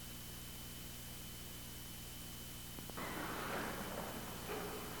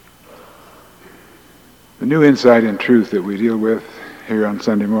The new insight in truth that we deal with here on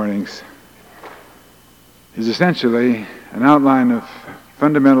Sunday mornings is essentially an outline of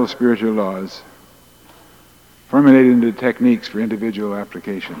fundamental spiritual laws formulated into techniques for individual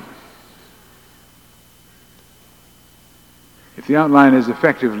application. If the outline is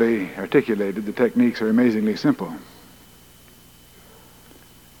effectively articulated, the techniques are amazingly simple.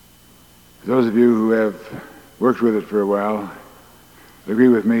 Those of you who have worked with it for a while agree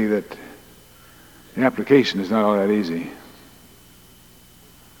with me that the application is not all that easy.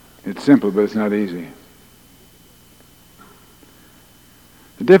 It's simple, but it's not easy.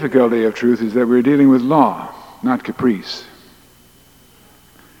 The difficulty of truth is that we're dealing with law, not caprice.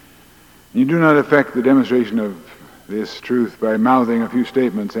 You do not affect the demonstration of this truth by mouthing a few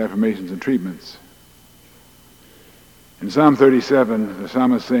statements, affirmations, and treatments. In Psalm 37, the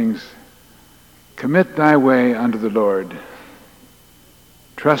psalmist sings, "Commit thy way unto the Lord.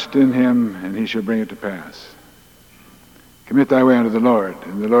 Trust in him, and he shall bring it to pass." Commit thy way unto the Lord,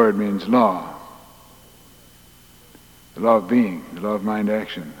 and the Lord means law. The law of being, the law of mind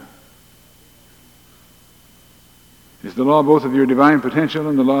action. It's the law both of your divine potential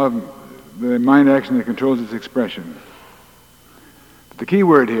and the law of the mind action that controls its expression. But the key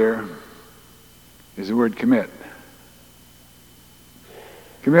word here is the word commit.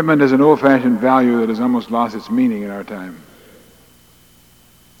 Commitment is an old-fashioned value that has almost lost its meaning in our time.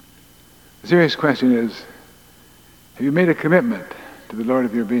 The serious question is, have you made a commitment to the Lord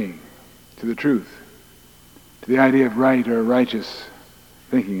of your being, to the truth, to the idea of right or righteous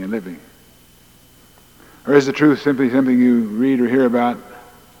thinking and living? Or is the truth simply something you read or hear about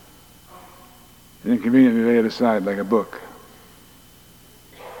and then conveniently lay it aside like a book?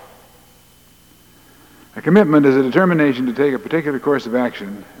 A commitment is a determination to take a particular course of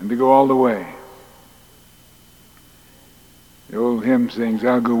action and to go all the way. The old hymn sings,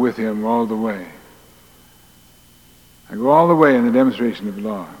 "I'll go with him all the way." I go all the way in the demonstration of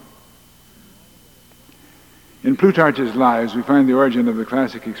law. In Plutarch's Lives, we find the origin of the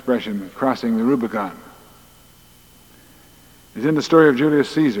classic expression, crossing the Rubicon. It's in the story of Julius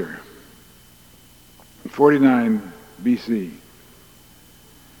Caesar, in 49 BC.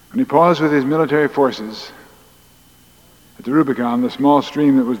 When he paused with his military forces at the Rubicon, the small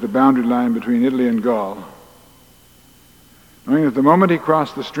stream that was the boundary line between Italy and Gaul, knowing that the moment he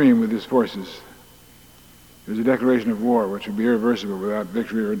crossed the stream with his forces, it was a declaration of war which would be irreversible without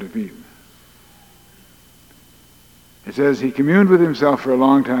victory or defeat. It says, he communed with himself for a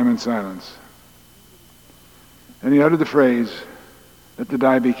long time in silence. Then he uttered the phrase, "Let the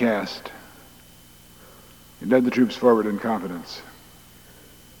die be cast." He led the troops forward in confidence.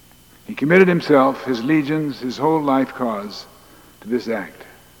 He committed himself, his legions, his whole life cause to this act.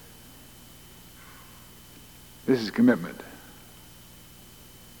 This is commitment.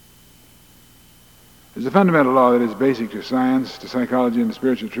 There's a fundamental law that is basic to science, to psychology, and to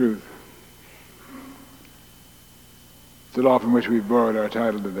spiritual truth. It's the law from which we've borrowed our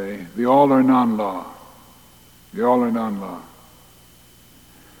title today, the all or none law. The all or none law.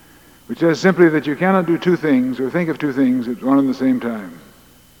 Which says simply that you cannot do two things or think of two things at one and the same time.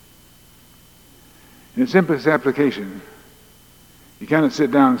 In its simplest application, you cannot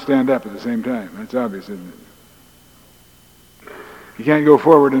sit down and stand up at the same time. That's obvious, isn't it? You can't go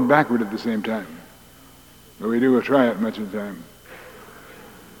forward and backward at the same time. But we do try it much of the time.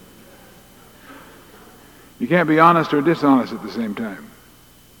 You can't be honest or dishonest at the same time.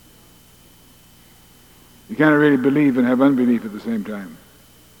 You can't really believe and have unbelief at the same time.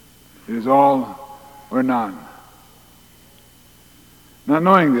 It is all or none. Not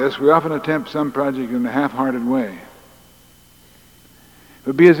knowing this, we often attempt some project in a half-hearted way. It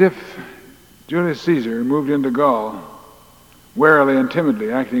would be as if Julius Caesar moved into Gaul warily and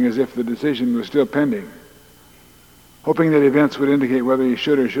timidly, acting as if the decision was still pending, hoping that events would indicate whether he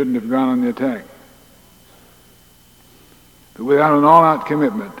should or shouldn't have gone on the attack. But without an all-out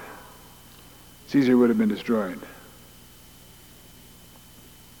commitment, Caesar would have been destroyed.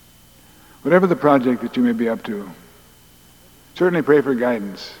 Whatever the project that you may be up to, certainly pray for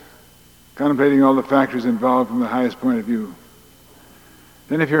guidance, contemplating all the factors involved from the highest point of view.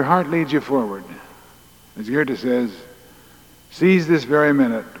 Then if your heart leads you forward, as Goethe says, seize this very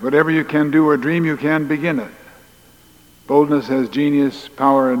minute. Whatever you can do or dream you can, begin it. Boldness has genius,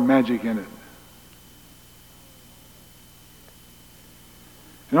 power, and magic in it.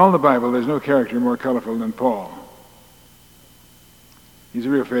 In all the Bible, there's no character more colorful than Paul. He's a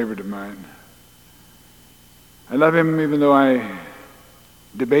real favorite of mine. I love him even though I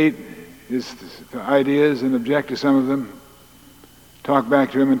debate his ideas and object to some of them, talk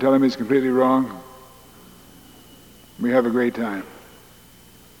back to him and tell him he's completely wrong. We have a great time.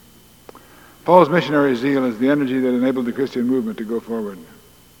 Paul Paul's missionary zeal is the energy that enabled the Christian movement to go forward.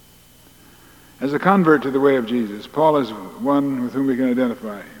 As a convert to the way of Jesus, Paul is one with whom we can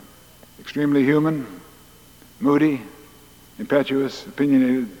identify. Extremely human, moody, impetuous,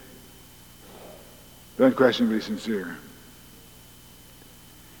 opinionated, but unquestionably sincere.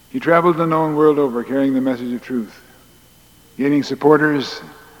 He traveled the known world over carrying the message of truth, gaining supporters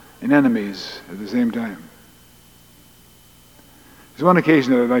and enemies at the same time. There's one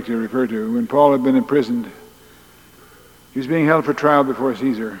occasion that I'd like to refer to. When Paul had been imprisoned, he was being held for trial before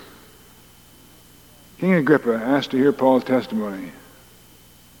Caesar. King Agrippa asked to hear Paul's testimony.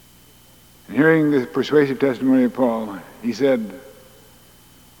 And hearing the persuasive testimony of Paul, he said,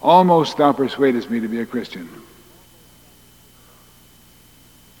 "Almost thou persuadest me to be a Christian."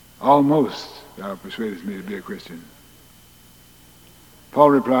 Almost thou persuadest me to be a Christian.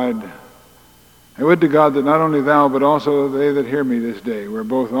 Paul replied, "I would to God that not only thou, but also they that hear me this day were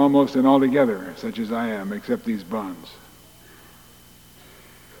both almost and altogether such as I am, except these bonds."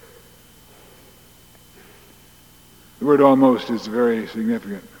 The word "almost" is very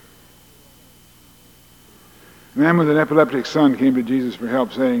significant. A man with an epileptic son came to Jesus for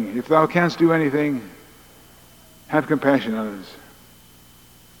help, saying, "If thou canst do anything, have compassion on us."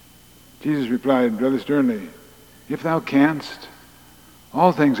 Jesus replied rather sternly, "If thou canst,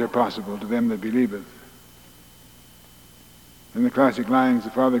 all things are possible to them that believeth." In the classic lines, the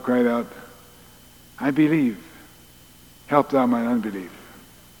Father cried out, "I believe, help thou mine unbelief."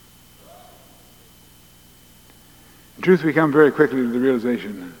 In truth, we come very quickly to the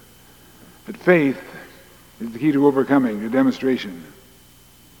realization that faith is the key to overcoming, to demonstration.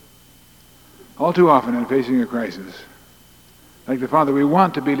 All too often in facing a crisis, like the Father, we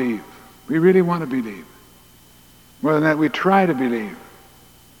want to believe. We really want to believe. More than that, we try to believe.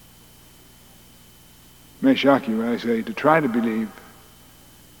 It may shock you when I say to try to believe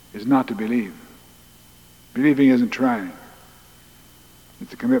is not to believe. Believing isn't trying.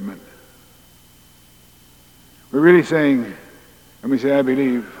 It's a commitment. We're really saying, when we say "I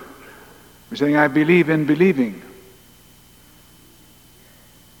believe," we're saying "I believe in believing."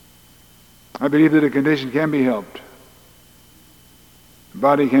 I believe that a condition can be helped. The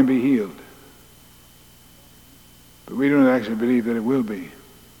body can be healed. But we don't actually believe that it will be.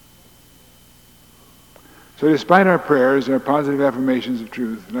 So despite our prayers, our positive affirmations of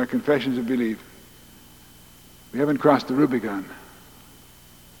truth, and our confessions of belief, we haven't crossed the Rubicon.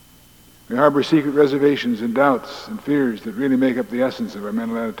 We harbor secret reservations and doubts and fears that really make up the essence of our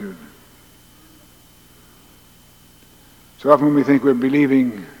mental attitude. So often when we think we're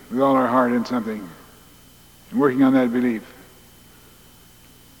believing with all our heart in something and working on that belief,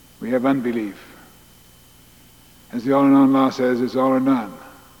 we have unbelief. As the all-or-none law says, it's all or none.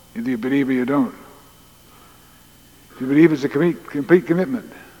 Either you believe or you don't. If you believe, it's a complete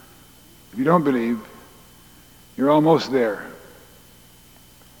commitment. If you don't believe, you're almost there.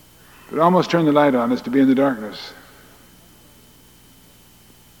 But almost turn the light on is to be in the darkness.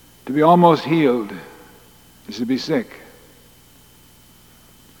 To be almost healed is to be sick.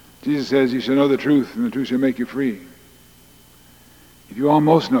 Jesus says, "You shall know the truth, and the truth shall make you free." If you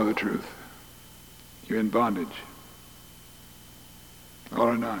almost know the truth, you're in bondage. All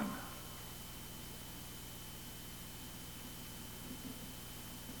or none.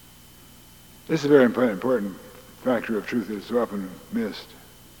 This is a very important factor of truth that is so often missed.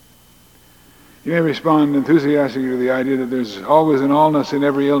 You may respond enthusiastically to the idea that there's always an allness in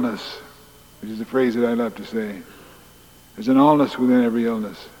every illness, which is a phrase that I love to say. There's an allness within every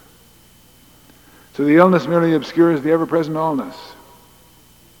illness. So the illness merely obscures the ever-present allness.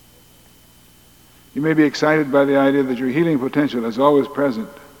 You may be excited by the idea that your healing potential is always present,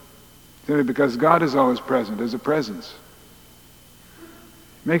 simply because God is always present as a presence.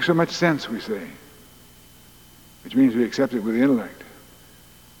 It makes so much sense, we say, which means we accept it with the intellect.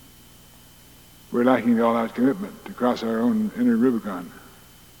 We're lacking the all-out commitment to cross our own inner Rubicon.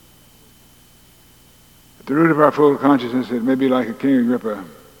 At the root of our full consciousness, it may be like a King Agrippa.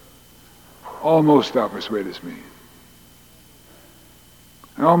 "Almost thou persuadest me.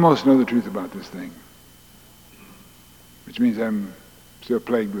 I almost know the truth about this thing," which means I'm still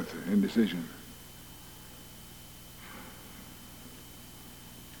plagued with indecision.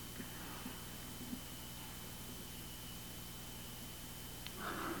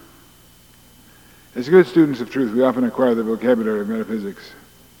 As good students of truth, we often acquire the vocabulary of metaphysics,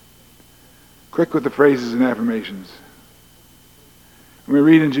 quick with the phrases and affirmations. When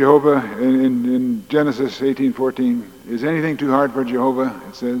we read in Jehovah, in Genesis 18:14, "Is anything too hard for Jehovah?"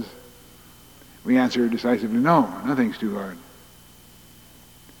 it says. We answer decisively, no, nothing's too hard.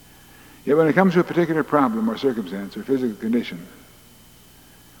 Yet when it comes to a particular problem or circumstance or physical condition,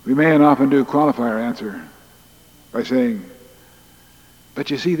 We may and often do qualify our answer by saying, but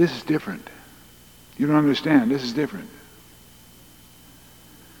you see, this is different. You don't understand, this is different.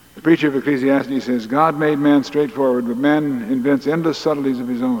 The preacher of Ecclesiastes says, God made man straightforward, but man invents endless subtleties of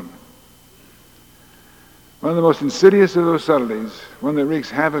his own. One of the most insidious of those subtleties, one that wreaks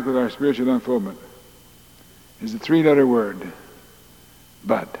havoc with our spiritual unfoldment, is the three-letter word,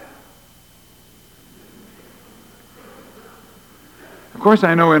 but. Of course,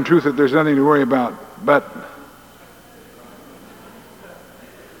 I know in truth that there's nothing to worry about, but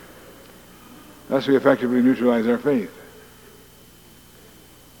thus we effectively neutralize our faith.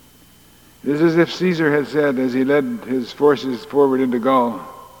 It is as if Caesar had said as he led his forces forward into Gaul,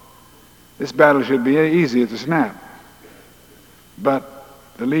 this battle should be easy at the snap, but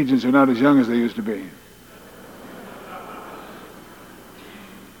the legions are not as young as they used to be.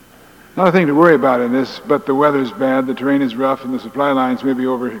 Not a thing to worry about in this, but the weather's bad, the terrain is rough, and the supply lines may be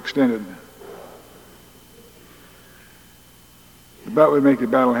overextended. The but would make the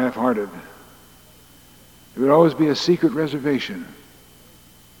battle half-hearted. It would always be a secret reservation.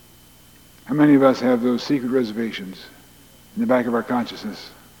 How many of us have those secret reservations in the back of our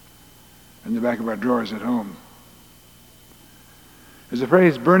consciousness, in the back of our drawers at home? There's a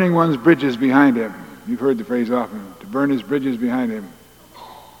phrase, burning one's bridges behind him. You've heard the phrase often, to burn his bridges behind him.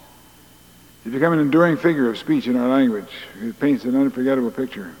 It's become an enduring figure of speech in our language. It paints an unforgettable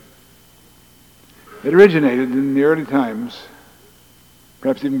picture. It originated in the early times,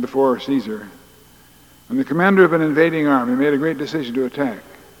 perhaps even before Caesar, when the commander of an invading army made a great decision to attack.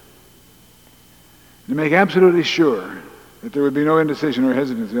 To make absolutely sure that there would be no indecision or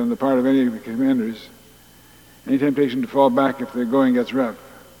hesitancy on the part of any of the commanders, any temptation to fall back if the going gets rough,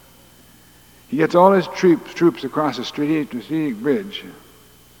 he gets all his troops across a strategic bridge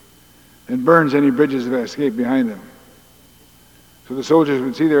and burns any bridges of escape behind them. So the soldiers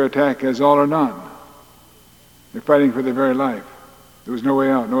would see their attack as all or none. They're fighting for their very life. There was no way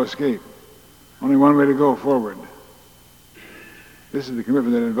out, no escape. Only one way to go, forward. This is the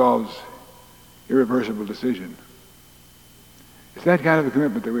commitment that involves irreversible decision. It's that kind of a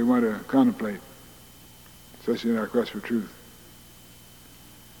commitment that we want to contemplate, especially in our quest for truth.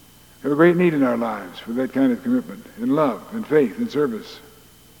 We have a great need in our lives for that kind of commitment, in love, in faith, in service.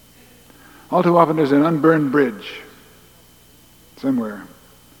 All too often there's an unburned bridge somewhere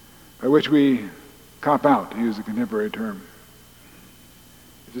by which we cop out, to use a contemporary term.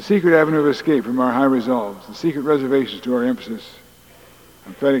 It's a secret avenue of escape from our high resolves, the secret reservations to our emphasis,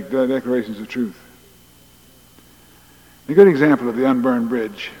 emphatic declarations of truth. A good example of the unburned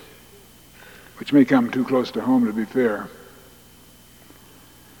bridge, which may come too close to home to be fair,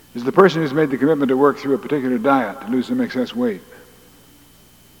 is the person who's made the commitment to work through a particular diet to lose some excess weight.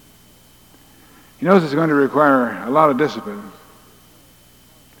 He knows it's going to require a lot of discipline.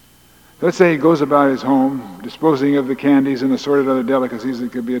 Let's say he goes about his home, disposing of the candies and assorted other delicacies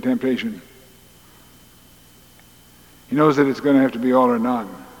that could be a temptation. He knows that it's going to have to be all or none.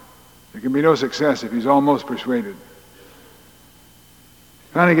 There can be no success if he's almost persuaded.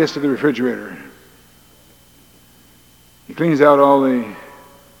 Finally gets to the refrigerator. He cleans out all the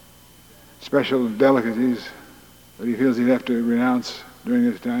special delicacies that he feels he'd have to renounce during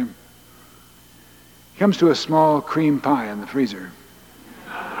this time. He comes to a small cream pie in the freezer.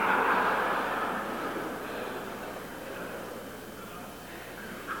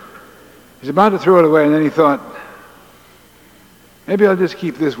 He's about to throw it away, and then he thought, maybe I'll just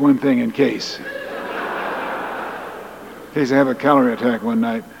keep this one thing in case I have a calorie attack one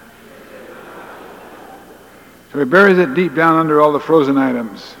night. So he buries it deep down under all the frozen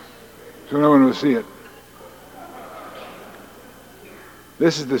items so no one will see it.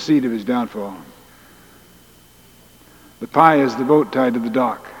 This is the seed of his downfall. The pie is the boat tied to the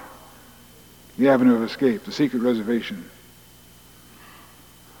dock, the avenue of escape, the secret reservation.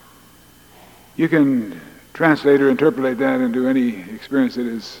 You can translate or interpolate that into any experience that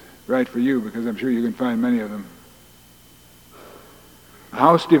is right for you, because I'm sure you can find many of them. A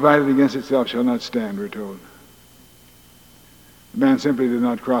house divided against itself shall not stand, we're told. The man simply did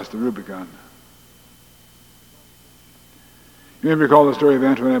not cross the Rubicon. You may recall the story of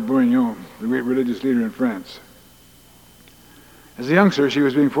Antoinette Bourignon, the great religious leader in France. As a youngster, she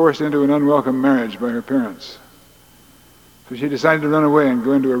was being forced into an unwelcome marriage by her parents. So she decided to run away and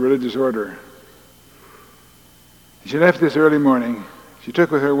go into a religious order. She left this early morning. She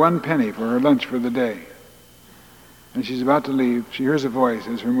took with her 1 penny for her lunch for the day. And she's about to leave. She hears a voice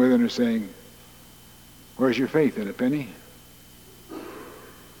as from within her saying, "Where's your faith in a penny?"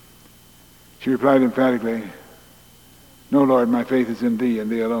 She replied emphatically, "No, Lord, my faith is in thee and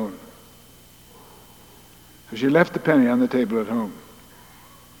thee alone." So she left the penny on the table at home.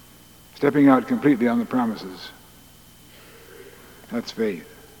 stepping out completely on the promises. That's faith.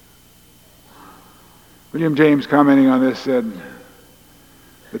 William James, commenting on this, said,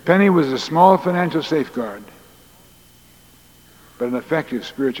 "The penny was a small financial safeguard, but an effective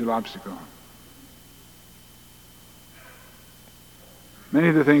spiritual obstacle." Many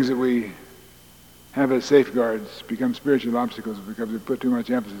of the things that we have as safeguards become spiritual obstacles because we put too much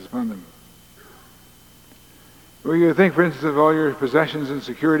emphasis upon them. Well, you think, for instance, of all your possessions and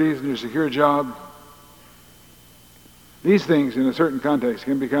securities and your secure job. These things, in a certain context,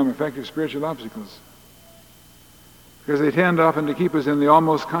 can become effective spiritual obstacles because they tend often to keep us in the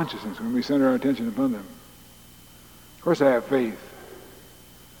almost consciousness when we center our attention upon them. Of course, I have faith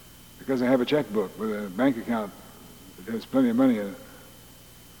because I have a checkbook with a bank account that has plenty of money in it.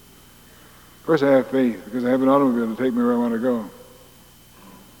 Of course, I have faith because I have an automobile to take me where I want to go.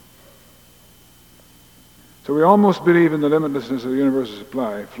 So we almost believe in the limitlessness of the universal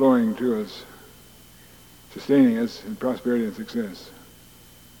supply flowing to us, sustaining us in prosperity and success.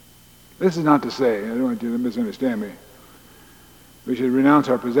 This is not to say, I don't want you to misunderstand me, we should renounce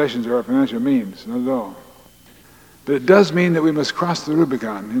our possessions or our financial means, not at all. But it does mean that we must cross the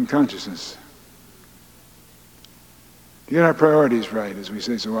Rubicon in consciousness to get our priorities right, as we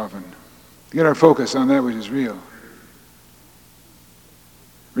say so often, to get our focus on that which is real.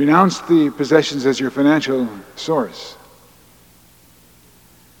 Renounce the possessions as your financial source.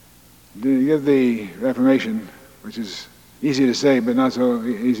 Give the Reformation, which is easy to say but not so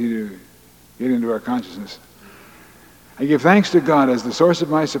easy to get into our consciousness. I give thanks to God as the source of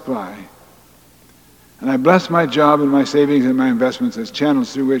my supply, and I bless my job and my savings and my investments as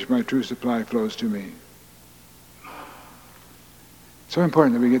channels through which my true supply flows to me. So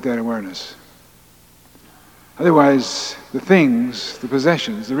important that we get that awareness. Otherwise, the things, the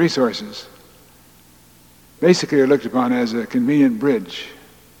possessions, the resources, basically are looked upon as a convenient bridge,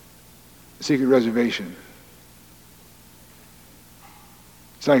 a secret reservation.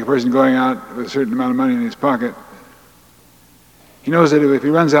 It's like a person going out with a certain amount of money in his pocket. He knows that if he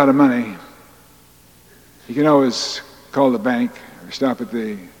runs out of money, he can always call the bank or stop at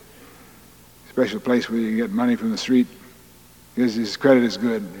the special place where you get money from the street because his credit is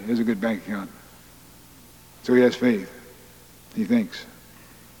good. He has a good bank account. So he has faith, he thinks.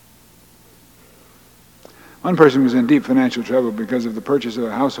 One person was in deep financial trouble because of the purchase of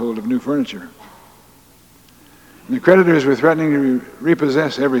a household of new furniture. And the creditors were threatening to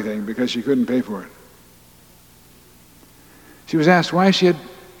repossess everything because she couldn't pay for it. She was asked why she had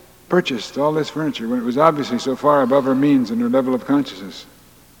purchased all this furniture when it was obviously so far above her means and her level of consciousness.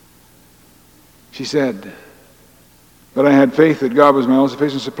 She said, "But I had faith that God was my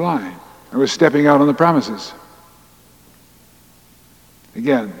all-sufficient supply. I was stepping out on the promises."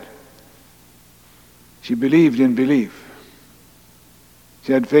 Again, she believed in belief.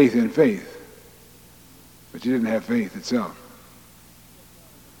 She had faith in faith, but she didn't have faith itself.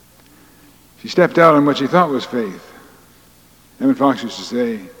 She stepped out on what she thought was faith. Emmett Fox used to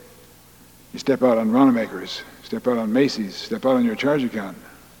say, you step out on Ronamakers, step out on Macy's, step out on your charge account.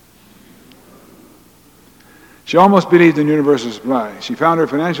 She almost believed in universal supply. She found her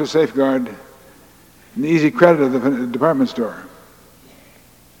financial safeguard in the easy credit of the department store.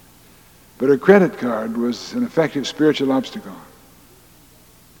 But her credit card was an effective spiritual obstacle.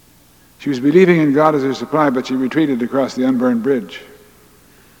 She was believing in God as her supply, but she retreated across the unburned bridge.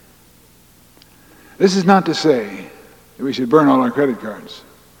 This is not to say that we should burn all our credit cards.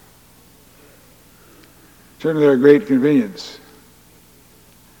 Certainly they're a great convenience.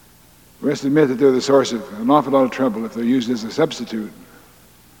 We must admit that they're the source of an awful lot of trouble if they're used as a substitute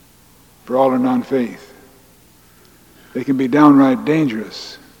for all or non-faith. They can be downright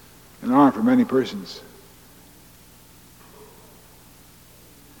dangerous and are for many persons.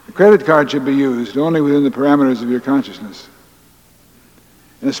 The credit card should be used only within the parameters of your consciousness.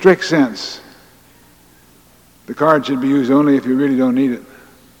 In a strict sense, the card should be used only if you really don't need it.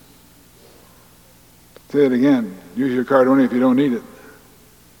 Say it again, use your card only if you don't need it.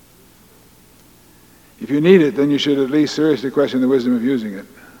 If you need it, then you should at least seriously question the wisdom of using it.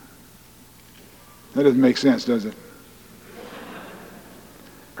 That doesn't make sense, does it?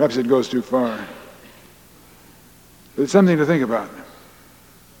 Perhaps it goes too far. But it's something to think about.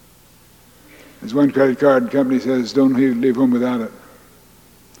 As one credit card company says, don't leave home without it.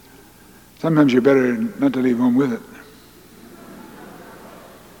 Sometimes you're better not to leave home with it.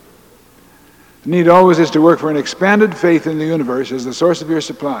 The need always is to work for an expanded faith in the universe as the source of your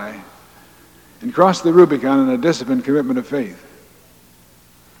supply and cross the Rubicon in a disciplined commitment of faith.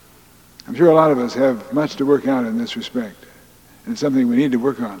 I'm sure a lot of us have much to work out in this respect, and it's something we need to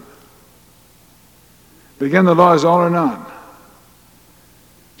work on. But again, the law is all or none.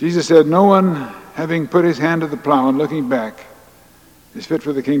 Jesus said, "No one, having put his hand to the plow and looking back, is fit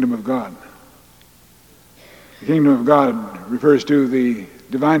for the kingdom of God." The kingdom of God refers to the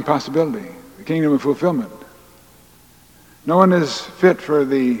divine possibility, the kingdom of fulfillment. No one is fit for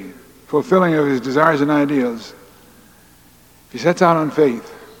the fulfilling of his desires and ideals if he sets out on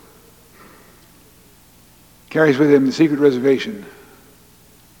faith, carries with him the secret reservation,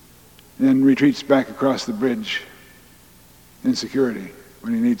 and then retreats back across the bridge in security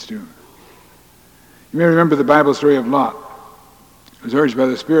when he needs to. You may remember the Bible story of Lot, who was urged by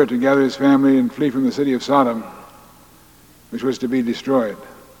the Spirit to gather his family and flee from the city of Sodom, which was to be destroyed.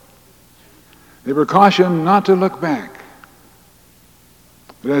 They were cautioned not to look back.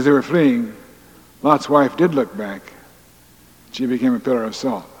 But as they were fleeing, Lot's wife did look back. She became a pillar of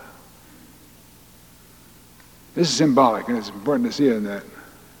salt. This is symbolic, and it's important to see it in that.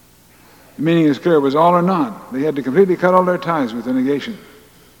 The meaning is clear. It was all or none. They had to completely cut all their ties with the negation.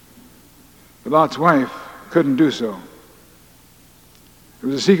 But Lot's wife couldn't do so. There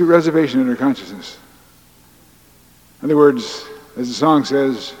was a secret reservation in her consciousness. In other words, as the song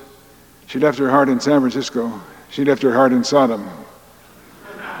says, she left her heart in San Francisco. She left her heart in Sodom.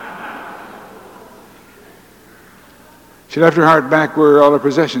 She left her heart back where all her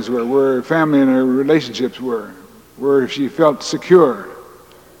possessions were, where her family and her relationships were, where she felt secure.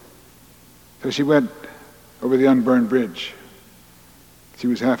 So she went over the unburned bridge. She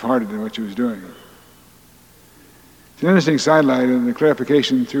was half-hearted in what she was doing. It's an interesting sidelight and the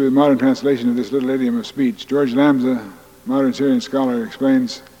clarification through the modern translation of this little idiom of speech. George Lambda, modern Syrian scholar,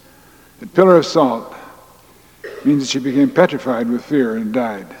 explains that pillar of salt means that she became petrified with fear and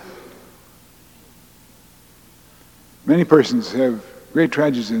died. Many persons have great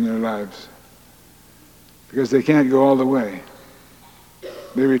tragedies in their lives because they can't go all the way.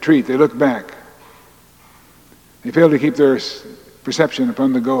 They retreat, they look back. They fail to keep their perception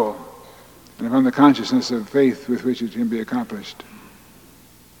upon the goal and upon the consciousness of faith with which it can be accomplished.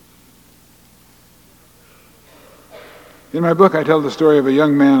 In my book, I tell the story of a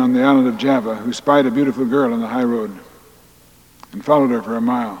young man on the island of Java who spied a beautiful girl on the high road and followed her for a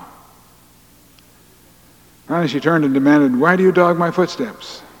mile. Finally, she turned and demanded, "Why do you dog my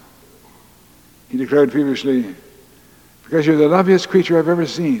footsteps?" He declared feverishly, "Because you're the loveliest creature I've ever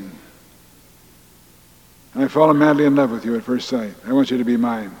seen. I've fallen madly in love with you at first sight. I want you to be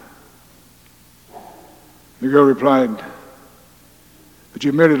mine." The girl replied, "But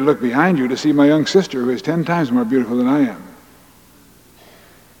you've merely to look behind you to see my young sister, who is 10 times more beautiful than I am."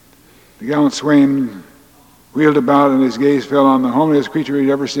 The gallant swain wheeled about, and his gaze fell on the homeliest creature he'd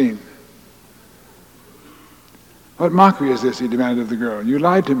ever seen. "What mockery is this?" he demanded of the girl. "You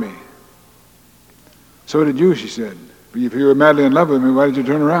lied to me." "So did you," she said. "But if you were madly in love with me, why did you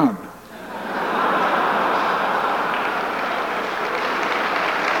turn around?"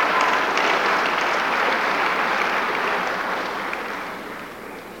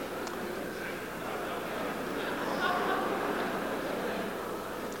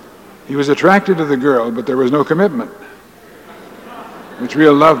 He was attracted to the girl, but there was no commitment, which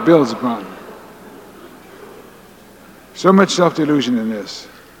real love builds upon. So much self-delusion in this.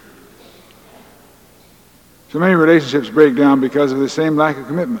 So many relationships break down because of the same lack of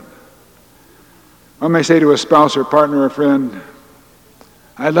commitment. One may say to a spouse or partner or friend,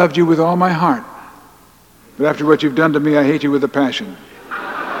 "I loved you with all my heart, but after what you've done to me, I hate you with a passion."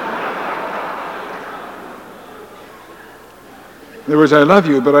 In other words, I love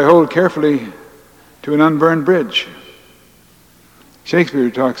you, but I hold carefully to an unburned bridge. Shakespeare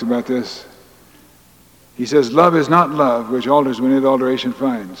talks about this. He says, "Love is not love which alters when it alteration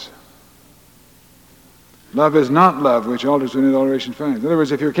finds." Love is not love which alters when it alteration finds. In other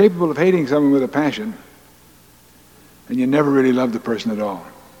words, if you're capable of hating someone with a passion, then you never really love the person at all.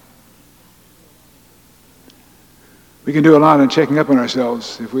 We can do a lot in checking up on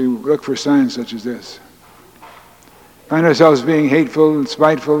ourselves if we look for signs such as this. Find ourselves being hateful and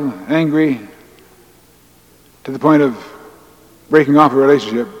spiteful, angry, to the point of breaking off a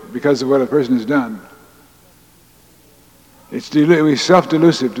relationship because of what a person has done. It's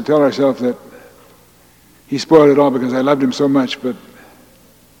self-delusive to tell ourselves that he spoiled it all because I loved him so much, but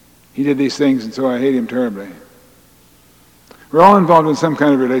he did these things and so I hate him terribly. We're all involved in some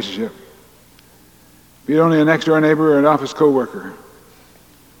kind of relationship, be it only a next-door neighbor or an office co-worker.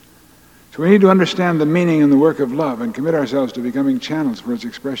 So we need to understand the meaning and the work of love and commit ourselves to becoming channels for its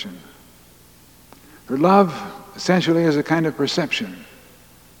expression. For love, essentially, is a kind of perception.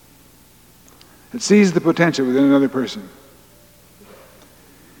 It sees the potential within another person.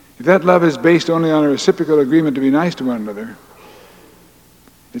 If that love is based only on a reciprocal agreement to be nice to one another,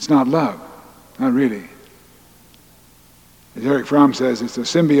 it's not love, not really. As Erich Fromm says, it's a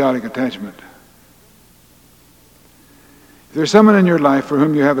symbiotic attachment. If there's someone in your life for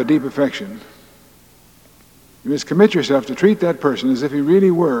whom you have a deep affection, you must commit yourself to treat that person as if he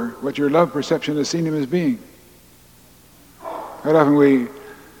really were what your love perception has seen him as being. Quite often we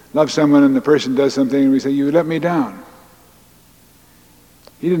love someone and the person does something and we say, "You let me down."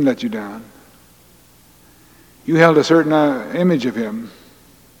 He didn't let you down. You held a certain image of him,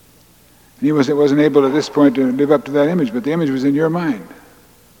 and he wasn't able at this point to live up to that image, but the image was in your mind.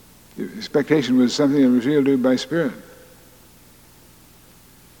 The expectation was something that was revealed to you by Spirit.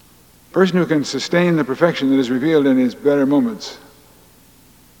 A person who can sustain the perfection that is revealed in his better moments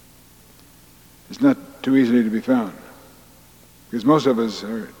is not too easily to be found. Because most of us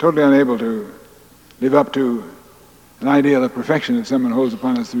are totally unable to live up to an ideal of perfection that someone holds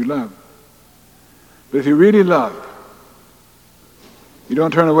upon us through love. But if you really love, you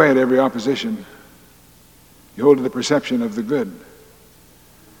don't turn away at every opposition. You hold to the perception of the good.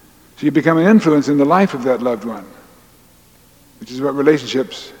 So you become an influence in the life of that loved one, which is what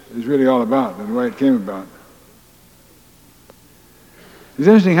relationships is really all about and why it came about. It's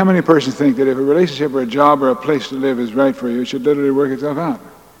interesting how many persons think that if a relationship or a job or a place to live is right for you, it should literally work itself out.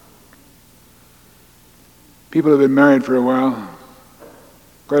 People who have been married for a while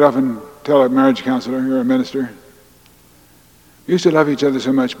quite often tell a marriage counselor or a minister, "We used to love each other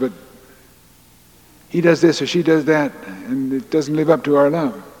so much, but he does this or she does that, and it doesn't live up to our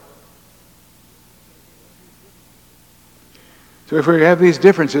love." So if we have these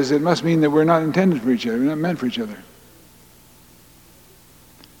differences, it must mean that we're not intended for each other, we're not meant for each other.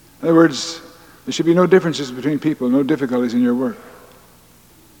 In other words, there should be no differences between people, no difficulties in your work.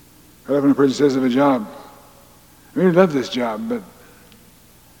 Quite often a person says of a job, "I really love this job, but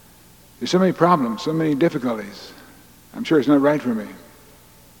there's so many problems, so many difficulties. I'm sure it's not right for me."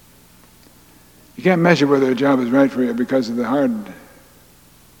 You can't measure whether a job is right for you because of the hard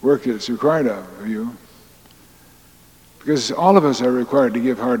work that's required of you. Because all of us are required to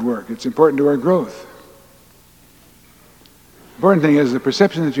give hard work. It's important to our growth. The important thing is the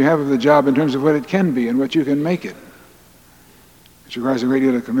perception that you have of the job in terms of what it can be and what you can make it, which requires a great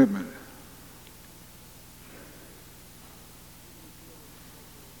deal of commitment.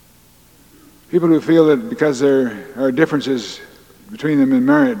 People who feel that because there are differences between them in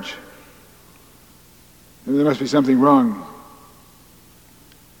marriage, there must be something wrong.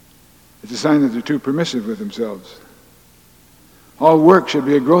 It's a sign that they're too permissive with themselves. All work should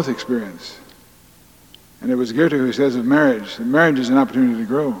be a growth experience. And it was Goethe who says of marriage, that marriage is an opportunity to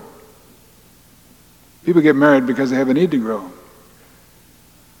grow. People get married because they have a need to grow.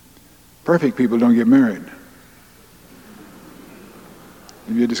 Perfect people don't get married.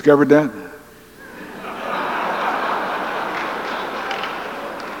 Have you discovered that?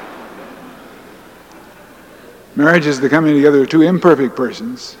 Marriage is the coming together of two imperfect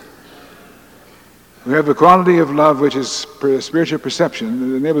persons who have the quality of love which is spiritual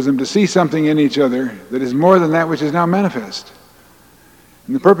perception that enables them to see something in each other that is more than that which is now manifest.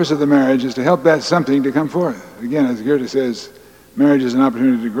 And the purpose of the marriage is to help that something to come forth. Again, as Goethe says, marriage is an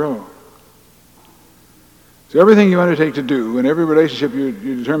opportunity to grow. So everything you undertake to do and every relationship you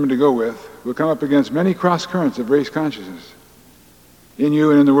determine to go with will come up against many cross currents of race consciousness in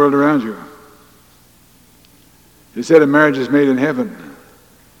you and in the world around you. It said a marriage is made in heaven,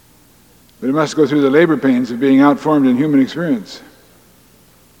 but it must go through the labor pains of being outformed in human experience.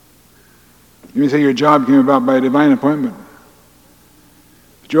 You may say your job came about by a divine appointment,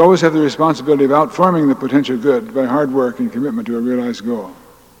 but you always have the responsibility of outforming the potential good by hard work and commitment to a realized goal.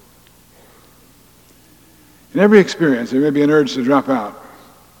 In every experience, there may be an urge to drop out.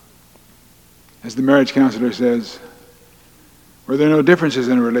 As the marriage counselor says, where there are no differences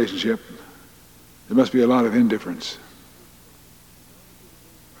in a relationship, there must be a lot of indifference.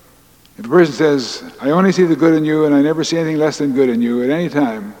 If a person says, "I only see the good in you and I never see anything less than good in you at any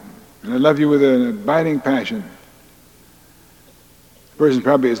time, and I love you with an abiding passion," the person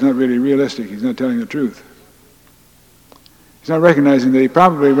probably is not really realistic. He's not telling the truth. He's not recognizing that he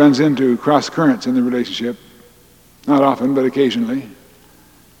probably runs into cross currents in the relationship, not often, but occasionally,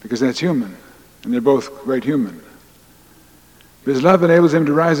 because that's human, and they're both quite human. But his love enables him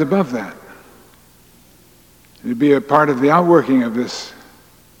to rise above that. It'd be a part of the outworking of this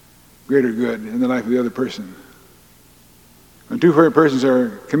greater good in the life of the other person. When two persons are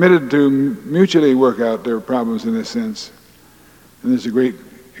committed to mutually work out their problems in this sense, then there's a great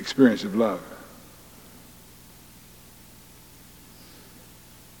experience of love.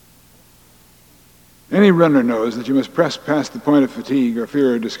 Any runner knows that you must press past the point of fatigue or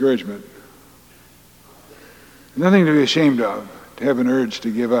fear or discouragement. There's nothing to be ashamed of, to have an urge to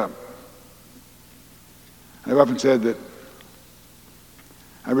give up. I've often said that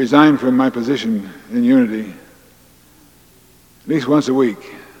I resign from my position in Unity at least once a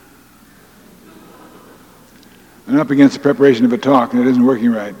week. I'm up against the preparation of a talk and it isn't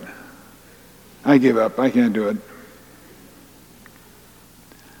working right. I give up. I can't do it.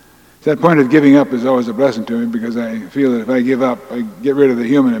 That point of giving up is always a blessing to me because I feel that if I give up, I get rid of the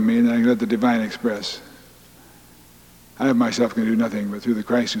human in me and I can let the divine express. I of myself can do nothing, but through the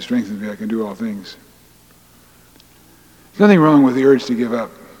Christ who strengthens me, I can do all things. There's nothing wrong with the urge to give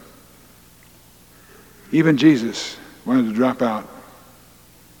up. Even Jesus wanted to drop out.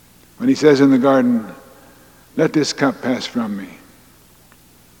 When he says in the garden, "Let this cup pass from me."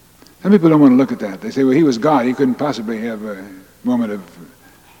 Some people don't want to look at that. They say, well, he was God. He couldn't possibly have a moment of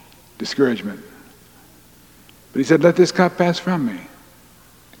discouragement. But he said, "Let this cup pass from me."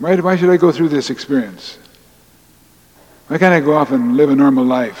 Why should I go through this experience? Why can't I go off and live a normal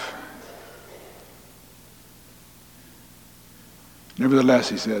life? Nevertheless,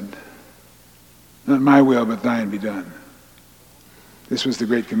 he said, "Not my will, but thine be done." This was the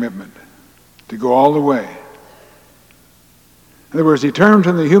great commitment, to go all the way. In other words, he turned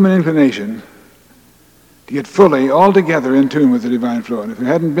from the human inclination to get fully, altogether in tune with the divine flow. And if there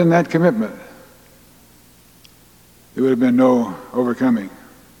hadn't been that commitment, there would have been no overcoming,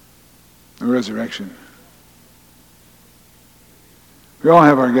 no resurrection. We all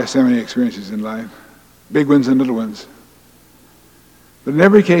have our Gethsemane experiences in life, big ones and little ones. But in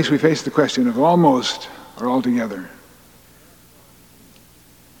every case, we face the question of almost or altogether.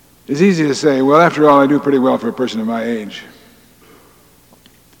 It's easy to say, well, after all, I do pretty well for a person of my age.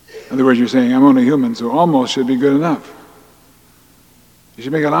 In other words, you're saying, I'm only human, so almost should be good enough. You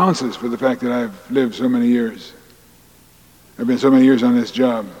should make allowances for the fact that I've lived so many years. I've been so many years on this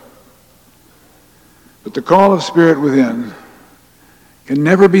job. But the call of spirit within can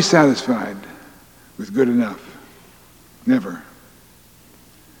never be satisfied with good enough. Never.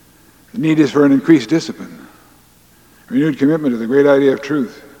 The need is for an increased discipline, a renewed commitment to the great idea of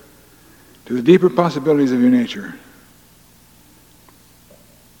truth, to the deeper possibilities of your nature,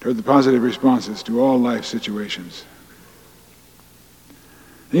 toward the positive responses to all life situations.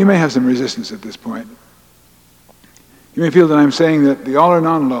 And you may have some resistance at this point. You may feel that I'm saying that the all or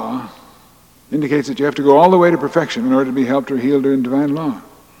none law indicates that you have to go all the way to perfection in order to be helped or healed in divine law.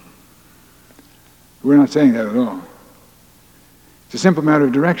 We're not saying that at all. It's a simple matter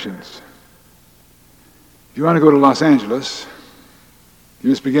of directions. If you want to go to Los Angeles, you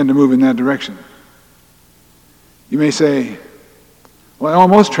must begin to move in that direction. You may say, well, I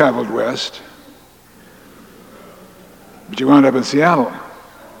almost traveled west, but you wound up in Seattle.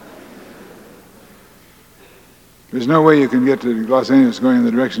 There's no way you can get to Los Angeles going in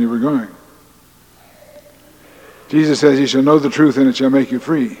the direction you were going. Jesus says, you shall know the truth and it shall make you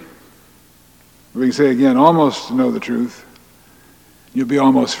free. We can say again, almost know the truth, you'll be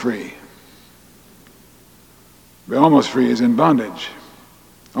almost free. But almost free is in bondage.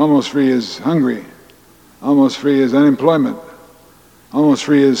 Almost free is hungry. Almost free is unemployment. Almost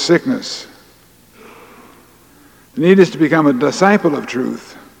free is sickness. The need is to become a disciple of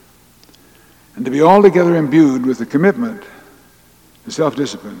truth and to be altogether imbued with the commitment to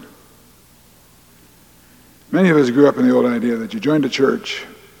self-discipline. Many of us grew up in the old idea that you joined a church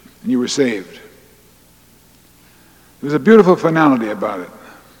and you were saved. There's a beautiful finality about it.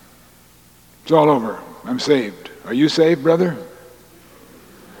 It's all over. I'm saved. Are you saved, brother?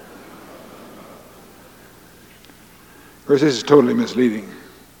 Of course, this is totally misleading.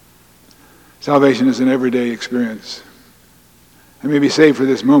 Salvation is an everyday experience. I may be saved for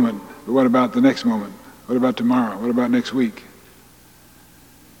this moment, but what about the next moment? What about tomorrow? What about next week?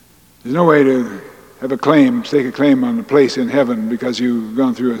 There's no way to have a claim, stake a claim on a place in heaven because you've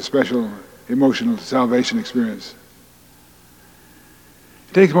gone through a special emotional salvation experience.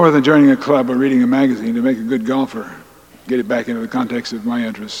 It takes more than joining a club or reading a magazine to make a good golfer, get it back into the context of my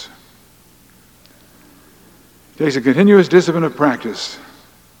interests. It takes a continuous discipline of practice.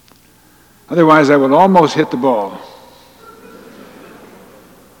 Otherwise, I will almost hit the ball.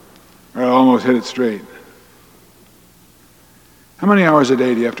 Or I'll almost hit it straight. How many hours a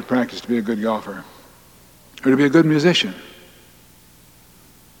day do you have to practice to be a good golfer? Or to be a good musician?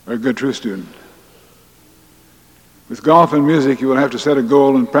 Or a good truth student? With golf and music, you will have to set a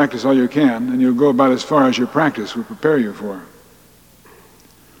goal and practice all you can, and you'll go about as far as your practice will prepare you for.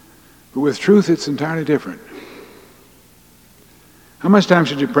 But with truth, it's entirely different. How much time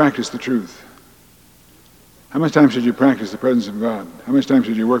should you practice the truth? How much time should you practice the presence of God? How much time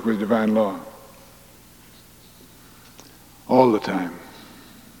should you work with divine law? All the time.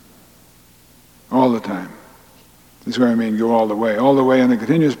 All the time. This is where I mean go all the way in the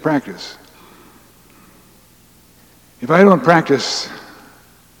continuous practice. If I don't practice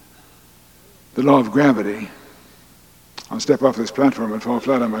the law of gravity, I'll step off this platform and fall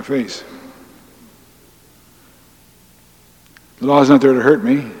flat on my face. The law is not there to hurt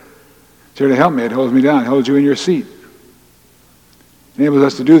me. It's there to help me. It holds me down. It holds you in your seat. It enables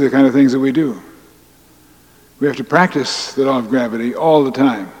us to do the kind of things that we do. We have to practice the law of gravity all the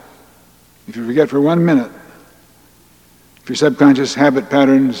time. If you forget for 1 minute, if your subconscious habit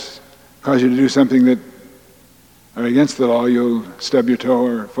patterns cause you to do something that are against the law, you'll stub your toe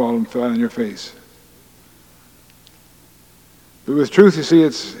or fall flat on your face. But with truth, you see,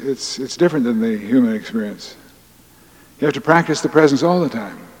 it's different than the human experience. You have to practice the presence all the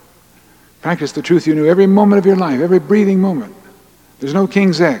time. Practice the truth you knew every moment of your life, every breathing moment. There's no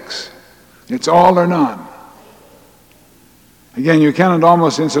King's X. It's all or none. Again, you cannot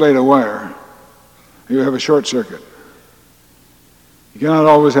almost insulate a wire. You have a short circuit. You cannot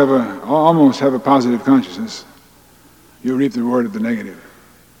almost have a positive consciousness. You'll reap the reward of the negative.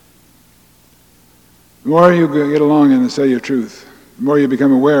 The more you get along in the study of truth, the more you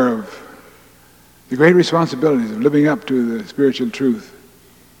become aware of the great responsibilities of living up to the spiritual truth,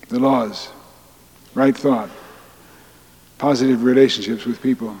 the laws, right thought, positive relationships with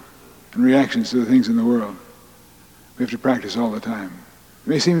people, and reactions to the things in the world. We have to practice all the time. It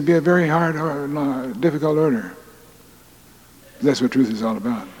may seem to be a very hard or difficult order. But that's what truth is all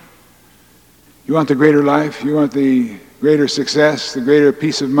about. You want the greater life, you want the greater success, the greater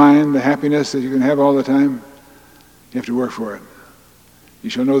peace of mind, the happiness that you can have all the time, you have to work for it. You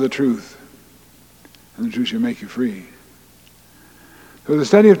shall know the truth, and the truth shall make you free. So the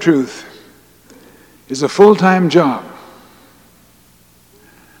study of truth is a full-time job.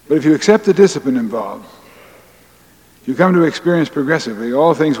 But if you accept the discipline involved, you come to experience progressively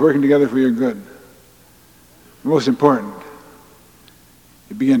all things working together for your good. Most important,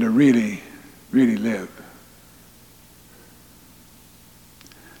 you begin to really, really live.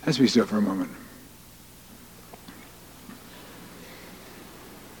 Let's be still for a moment.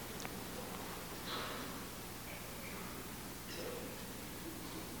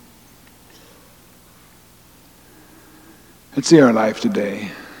 Let's see our life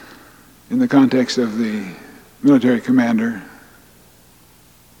today in the context of the military commander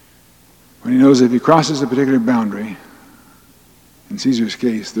when he knows if he crosses a particular boundary, in Caesar's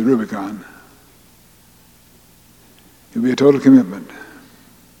case, the Rubicon, it'll be a total commitment.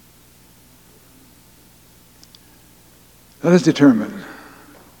 Let us determine,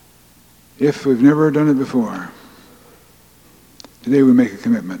 if we've never done it before, today we make a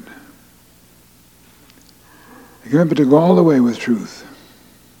commitment. A commitment to go all the way with truth.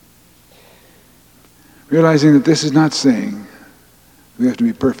 Realizing that this is not saying we have to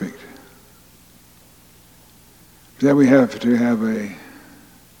be perfect. That we have to have a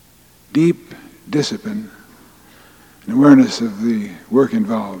deep discipline and awareness of the work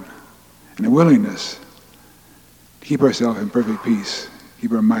involved and a willingness to keep ourselves in perfect peace,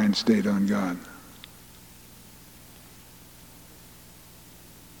 keep our mind stayed on God.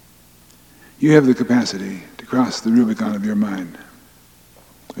 You have the capacity to cross the Rubicon of your mind,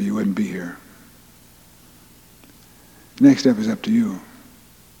 or you wouldn't be here. The next step is up to you.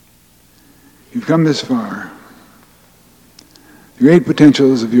 You've come this far. The great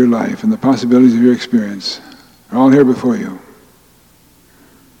potentials of your life and the possibilities of your experience are all here before you.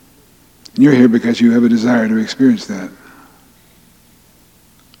 And you're here because you have a desire to experience that.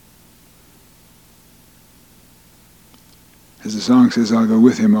 As the song says, I'll go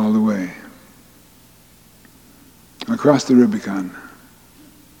with him all the way. I'll cross the Rubicon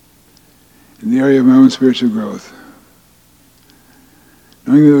in the area of my own spiritual growth,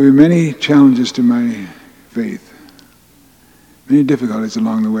 knowing there will be many challenges to my faith, many difficulties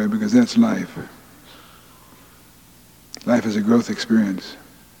along the way, because that's life. Life is a growth experience.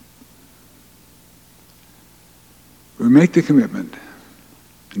 We make the commitment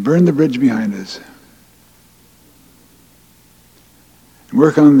and burn the bridge behind us and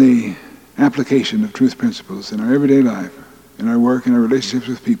work on the application of truth principles in our everyday life, in our work, in our relationships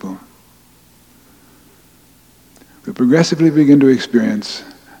with people. We progressively begin to experience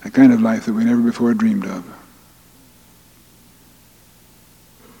a kind of life that we never before dreamed of.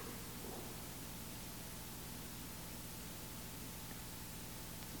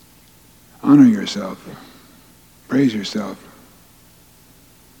 Honor yourself. Praise yourself.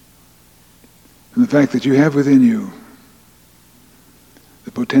 And the fact that you have within you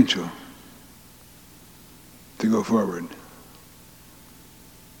the potential to go forward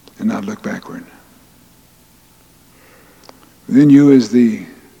and not look backward. Within you is the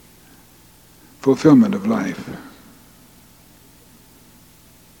fulfillment of life.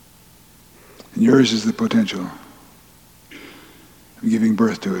 And yours is the potential of giving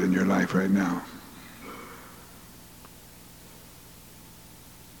birth to it in your life right now.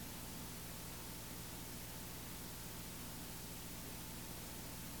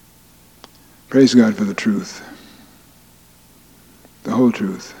 Praise God for the truth, the whole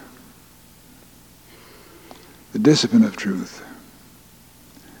truth, the discipline of truth,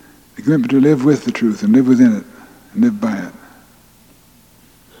 the commitment to live with the truth and live within it and live by it.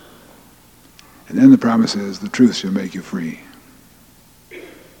 And then the promise is, the truth shall make you free.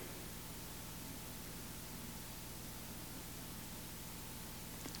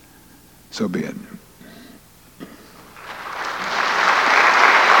 So be it.